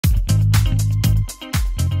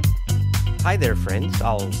Hi there, friends.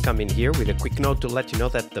 I'll come in here with a quick note to let you know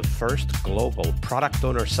that the first global Product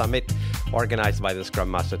Owner Summit organized by the Scrum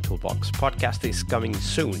Master Toolbox podcast is coming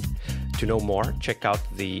soon. To know more, check out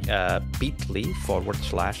the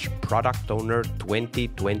bit.ly/Product Owner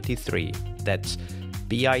 2023. That's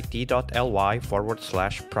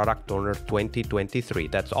bit.ly/Product Owner 2023.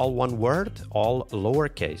 That's all one word, all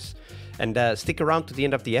lowercase. And stick around to the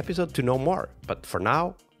end of the episode to know more. But for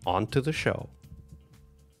now, on to the show.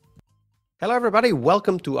 Hello, everybody.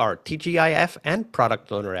 Welcome to our TGIF and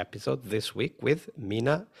Product Owner episode this week with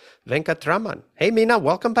Meena Venkataraman. Hey, Meena,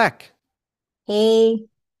 welcome back. Hey,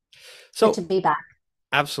 good to be back.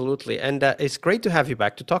 Absolutely. And it's great to have you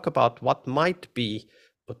back to talk about what might be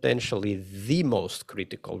potentially the most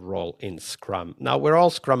critical role in Scrum. Now, we're all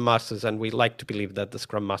Scrum Masters, and we like to believe that the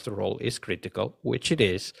Scrum Master role is critical, which it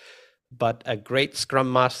is. But a great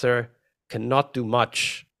Scrum Master cannot do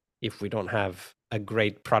much if we don't have a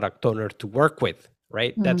great product owner to work with,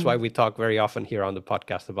 right? That's why we talk very often here on the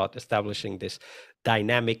podcast about establishing this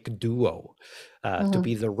dynamic duo to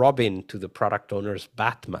be the Robin to the product owner's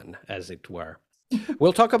Batman, as it were.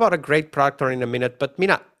 We'll talk about a great product owner in a minute, but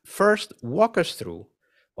Meena, first walk us through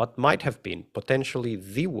what might have been potentially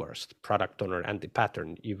the worst product owner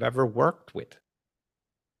anti-pattern you've ever worked with.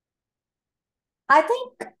 I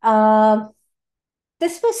think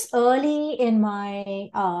this was early in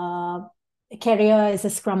my career as a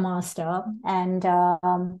Scrum Master, and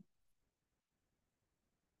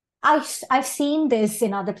I've seen this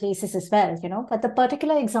in other places as well, but the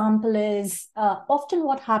particular example is often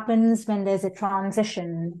what happens when there's a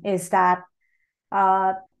transition is that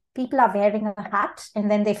people are wearing a hat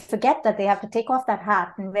and then they forget that they have to take off that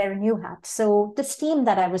hat and wear a new hat. So this team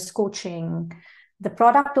that I was coaching, the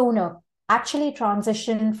product owner actually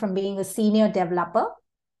transitioned from being a senior developer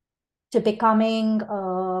to becoming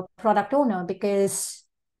a product owner because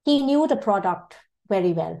he knew the product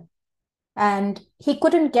very well. And he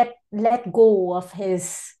couldn't let go of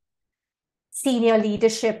his senior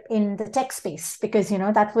leadership in the tech space because,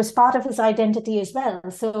 that was part of his identity as well.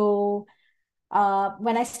 So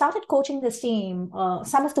when I started coaching this team,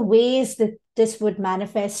 some of the ways that this would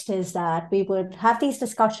manifest is that we would have these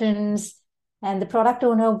discussions and the product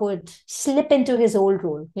owner would slip into his old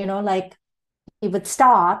role, like he would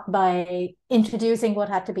start by introducing what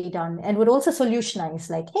had to be done and would also solutionize,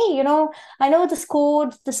 like, hey, I know this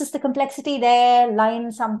code, this is the complexity there,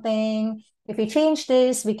 line something. If we change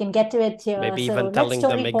this, we can get to it here. Maybe So even telling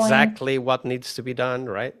them exactly what needs to be done,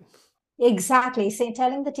 right? Exactly. Say,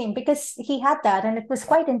 telling the team, because he had that, and it was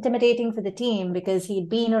quite intimidating for the team because he'd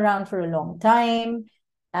been around for a long time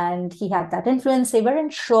and he had that influence. They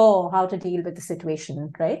weren't sure how to deal with the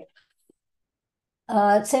situation, right?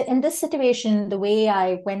 So in this situation, the way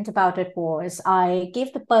I went about it was I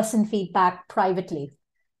gave the person feedback privately.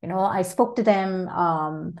 I spoke to them,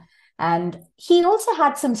 and he also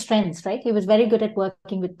had some strengths, right? He was very good at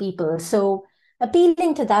working with people. So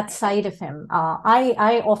appealing to that side of him,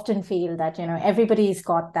 I often feel that, everybody's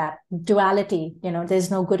got that duality, there's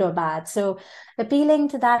no good or bad. So appealing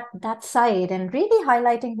to that side and really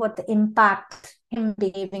highlighting what the impact him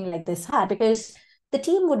behaving like this had, because the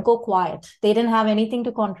team would go quiet. They didn't have anything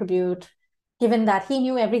to contribute, given that he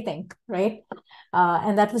knew everything, right?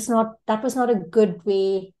 And that was not a good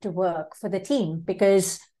way to work for the team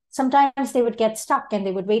because sometimes they would get stuck and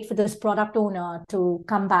they would wait for this product owner to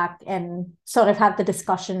come back and sort of have the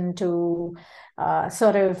discussion to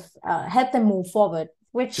help them move forward.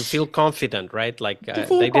 To feel confident, right? Like to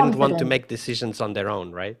feel they didn't want to confident. make decisions on their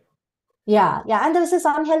own, right? Yeah. And there was this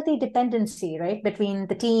unhealthy dependency, right, between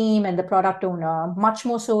the team and the product owner, much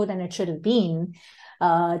more so than it should have been.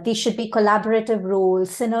 These should be collaborative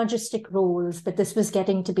roles, synergistic roles, but this was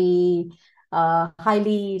getting to be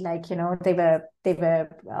highly, like, they were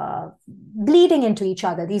bleeding into each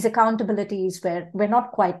other. These accountabilities were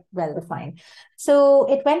not quite well defined. So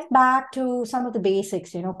it went back to some of the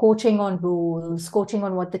basics, coaching on rules, coaching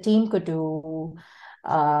on what the team could do,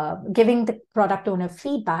 giving the product owner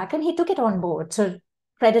feedback, and he took it on board. So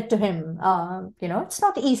credit to him. It's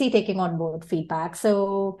not easy taking on board feedback.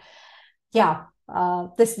 So yeah,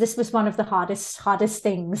 this was one of the hardest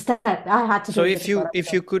things that I had to do. So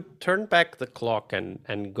if you could turn back the clock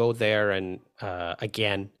and go there and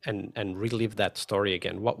again and relive that story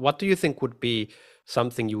again, what do you think would be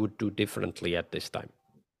something you would do differently at this time?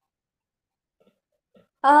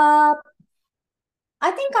 I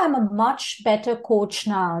think I'm a much better coach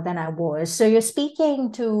now than I was. So you're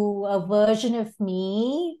speaking to a version of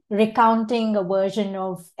me, recounting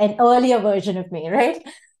an earlier version of me, right?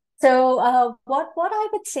 So what I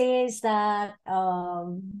would say is that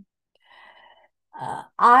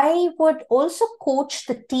I would also coach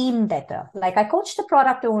the team better. Like I coached the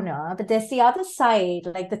product owner, but there's the other side.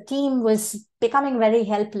 Like the team was becoming very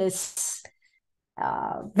helpless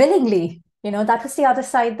willingly. That was the other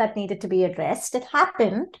side that needed to be addressed. It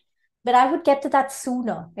happened, but I would get to that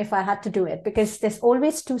sooner if I had to do it because there's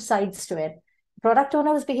always two sides to it. Product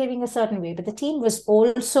owner was behaving a certain way, but the team was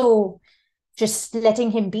also just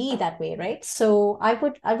letting him be that way, right? So I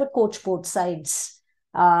would coach both sides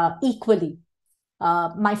equally.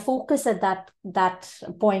 My focus at that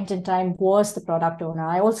point in time was the product owner.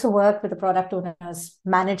 I also worked with the product owner's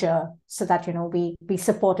manager so that we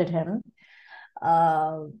supported him.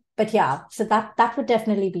 Uh, but yeah, so that would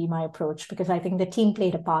definitely be my approach because I think the team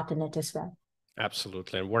played a part in it as well.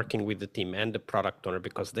 Absolutely. And working with the team and the product owner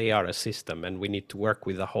because they are a system and we need to work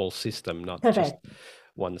with the whole system, not just Correct.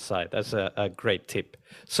 one side. That's a great tip.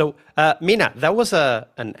 So, Meena, that was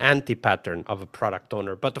an anti-pattern of a product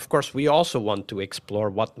owner. But of course, we also want to explore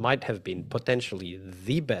what might have been potentially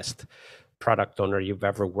the best product owner you've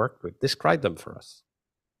ever worked with. Describe them for us.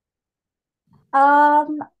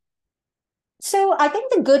 Um, So I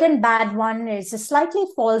think the good and bad one is a slightly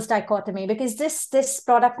false dichotomy because this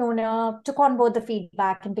product owner took on board the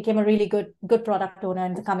feedback and became a really good product owner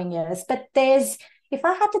in the coming years. But if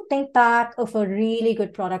I had to think back of a really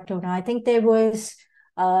good product owner, I think there's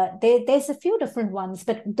a few different ones,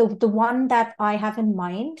 but the one that I have in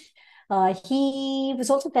mind, he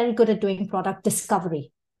was also very good at doing product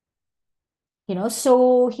discovery.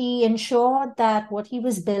 So he ensured that what he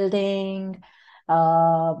was building.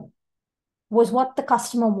 Uh, was what the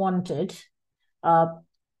customer wanted, uh,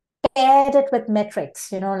 paired it with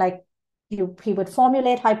metrics, like he would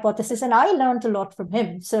formulate hypothesis and I learned a lot from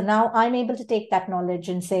him. So now I'm able to take that knowledge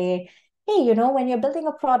and say, hey, when you're building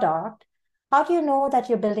a product, how do you know that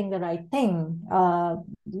you're building the right thing? I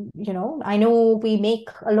know we make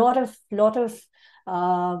a lot of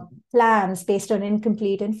uh, plans based on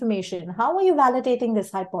incomplete information. How are you validating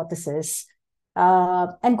this hypothesis?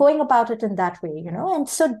 And going about it in that way, and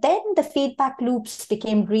so then the feedback loops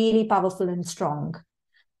became really powerful and strong.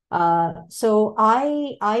 So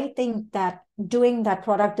I think that doing that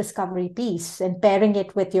product discovery piece and pairing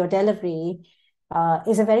it with your delivery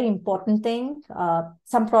is a very important thing.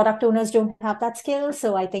 Some product owners don't have that skill,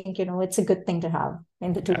 so I think it's a good thing to have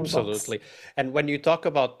in the toolbox. Absolutely. And when you talk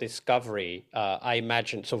about discovery, I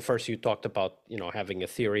imagine, so first you talked about, having a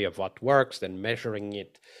theory of what works, then measuring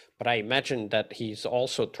it. But I imagine that he's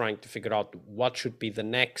also trying to figure out what should be the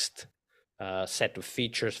next set of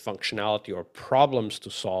features, functionality, or problems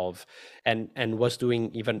to solve, and was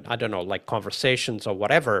doing even, I don't know, like conversations or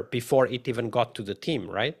whatever before it even got to the team,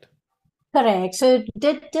 right? Correct. So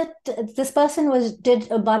did this person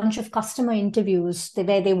did a bunch of customer interviews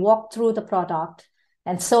where they walked through the product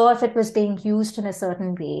and saw if it was being used in a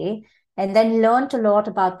certain way, and then learned a lot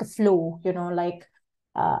about the flow. Like,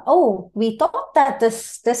 oh, we thought that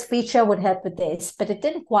this feature would help with this, but it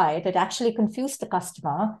didn't quite. It actually confused the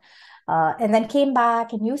customer, and then came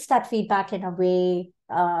back and used that feedback in a way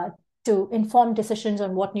to inform decisions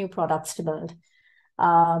on what new products to build.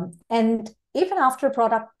 And even after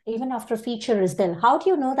a feature is built, how do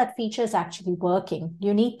you know that feature is actually working?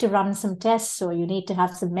 You need to run some tests or you need to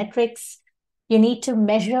have some metrics. You need to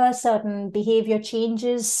measure certain behavior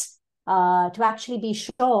changes to actually be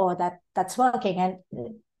sure that that's working. And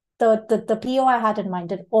the PO I had in mind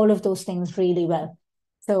did all of those things really well.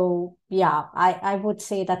 So yeah, I would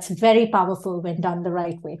say that's very powerful when done the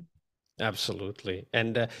right way. Absolutely.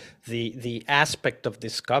 And the aspect of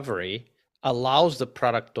discovery allows the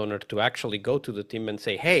product owner to actually go to the team and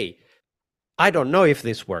say, hey, I don't know if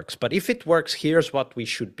this works, but if it works, here's what we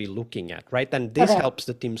should be looking at, right? And this Correct. helps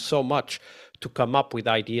the team so much to come up with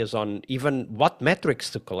ideas on even what metrics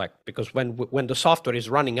to collect. Because when the software is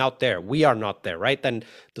running out there, we are not there, right? And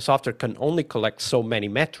the software can only collect so many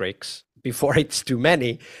metrics before it's too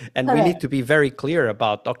many. And we need Correct. to be very clear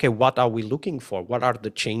about, okay, what are we looking for? What are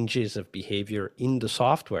the changes of behavior in the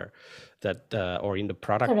software that or in the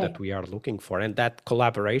product that Correct. we are looking for? And that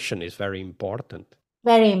collaboration is very important.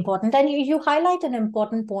 Very important. And you highlight an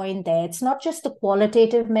important point there. It's not just the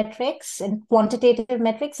qualitative metrics and quantitative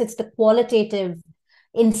metrics, it's the qualitative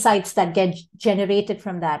insights that get generated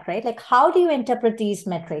from that, right? Like, how do you interpret these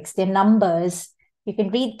metrics? They're numbers. You can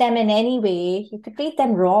read them in any way. You could read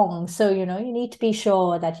them wrong. So, you need to be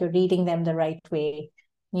sure that you're reading them the right way.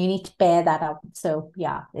 You need to pair that up. So,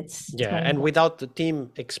 yeah, it's Yeah, very and important. without the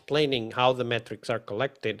team explaining how the metrics are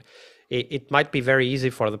collected, it might be very easy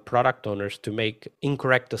for the product owners to make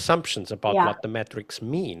incorrect assumptions about Yeah. what the metrics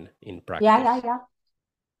mean in Yeah. Yeah. practice. Yeah.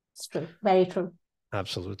 It's true. Very true.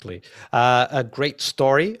 Absolutely. A great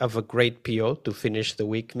story of a great PO to finish the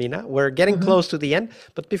week, Meena. We're getting Mm-hmm. close to the end,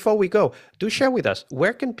 but before we go, do share with us,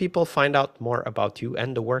 where can people find out more about you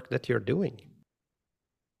and the work that you're doing?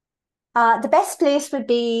 The best place would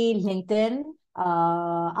be LinkedIn.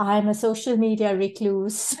 I'm a social media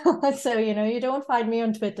recluse, so you don't find me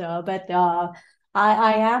on Twitter, but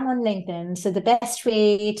I am on LinkedIn. So the best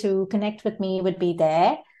way to connect with me would be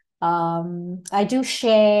there. I do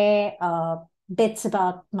share bits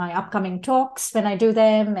about my upcoming talks when I do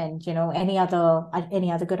them, and any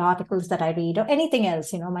other good articles that I read or anything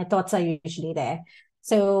else. My thoughts are usually there.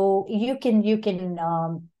 So you can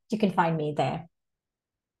find me there.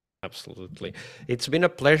 Absolutely. It's been a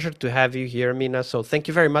pleasure to have you here, Meena. So thank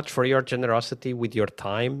you very much for your generosity with your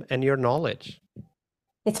time and your knowledge.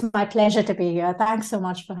 It's my pleasure to be here. Thanks so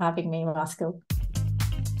much for having me, Vasco.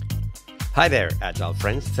 Hi there, Agile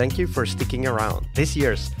friends. Thank you for sticking around. This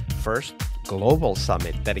year's first global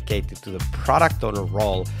summit dedicated to the product owner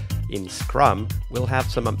role in Scrum will have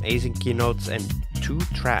some amazing keynotes and 2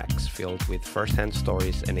 tracks filled with first-hand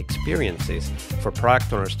stories and experiences for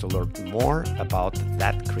product owners to learn more about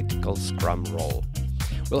that critical Scrum role.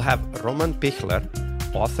 We'll have Roman Pichler,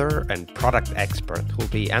 author and product expert, who'll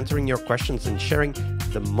be answering your questions and sharing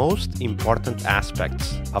the most important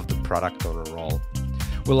aspects of the product owner role.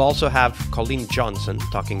 We'll also have Colleen Johnson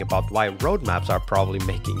talking about why roadmaps are probably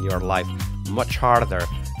making your life much harder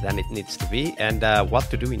than it needs to be and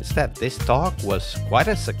what to do instead. This talk was quite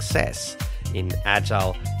a success in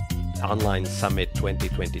Agile Online Summit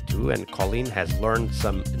 2022, and Colleen has learned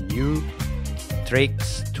some new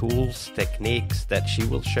tricks, tools, techniques that she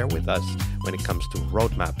will share with us when it comes to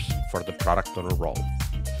roadmaps for the product owner role.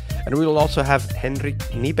 And we will also have Henrik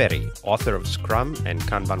Nyberg, author of Scrum and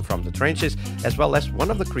Kanban from the Trenches, as well as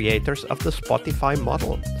one of the creators of the Spotify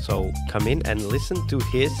model. So come in and listen to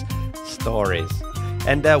his stories.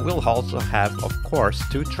 And we'll also have, of course,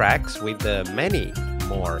 2 tracks with many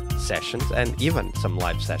more sessions and even some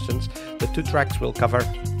live sessions. The 2 tracks will cover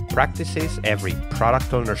practices every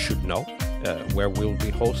product owner should know, where we'll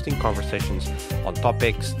be hosting conversations on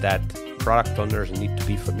topics that product owners need to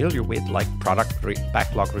be familiar with, like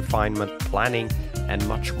backlog refinement, planning, and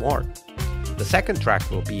much more. The second track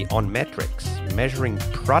will be on metrics, measuring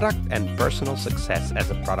product and personal success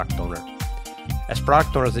as a product owner. As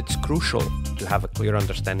product owners, it's crucial to have a clear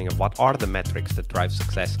understanding of what are the metrics that drive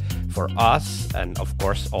success for us, and of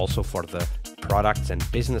course also for the products and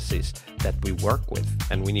businesses that we work with,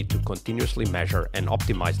 and we need to continuously measure and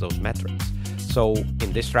optimize those metrics. So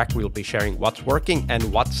in this track, we'll be sharing what's working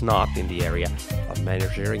and what's not in the area of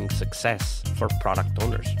measuring success for product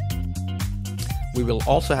owners. We will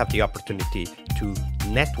also have the opportunity to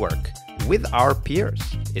network with our peers.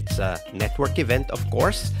 It's a network event, of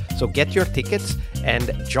course, so get your tickets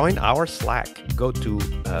and join our Slack. Go to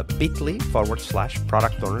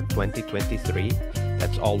bit.ly/product owner 2023.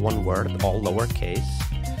 That's all one word, all lowercase.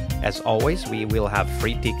 As always, we will have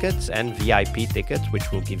free tickets and VIP tickets,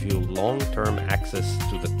 which will give you long-term access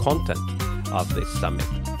to the content of this summit.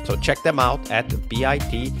 So check them out at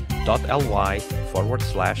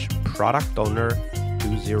bit.ly/product owner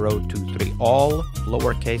 2023. All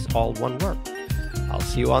lowercase, all one word. I'll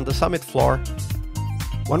see you on the summit floor.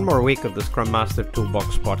 One more week of the Scrum Master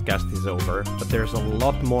Toolbox podcast is over, but there's a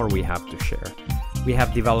lot more we have to share. We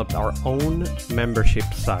have developed our own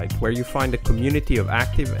membership site where you find a community of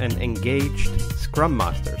active and engaged Scrum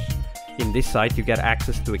Masters. In this site, you get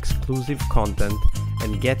access to exclusive content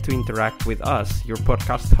and get to interact with us, your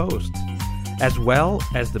podcast hosts, as well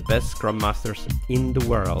as the best Scrum Masters in the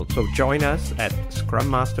world. So join us at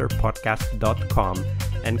scrummasterpodcast.com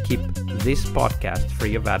and keep this podcast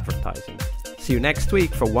free of advertising. See you next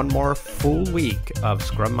week for one more full week of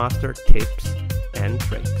Scrum Master tips and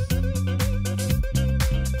tricks.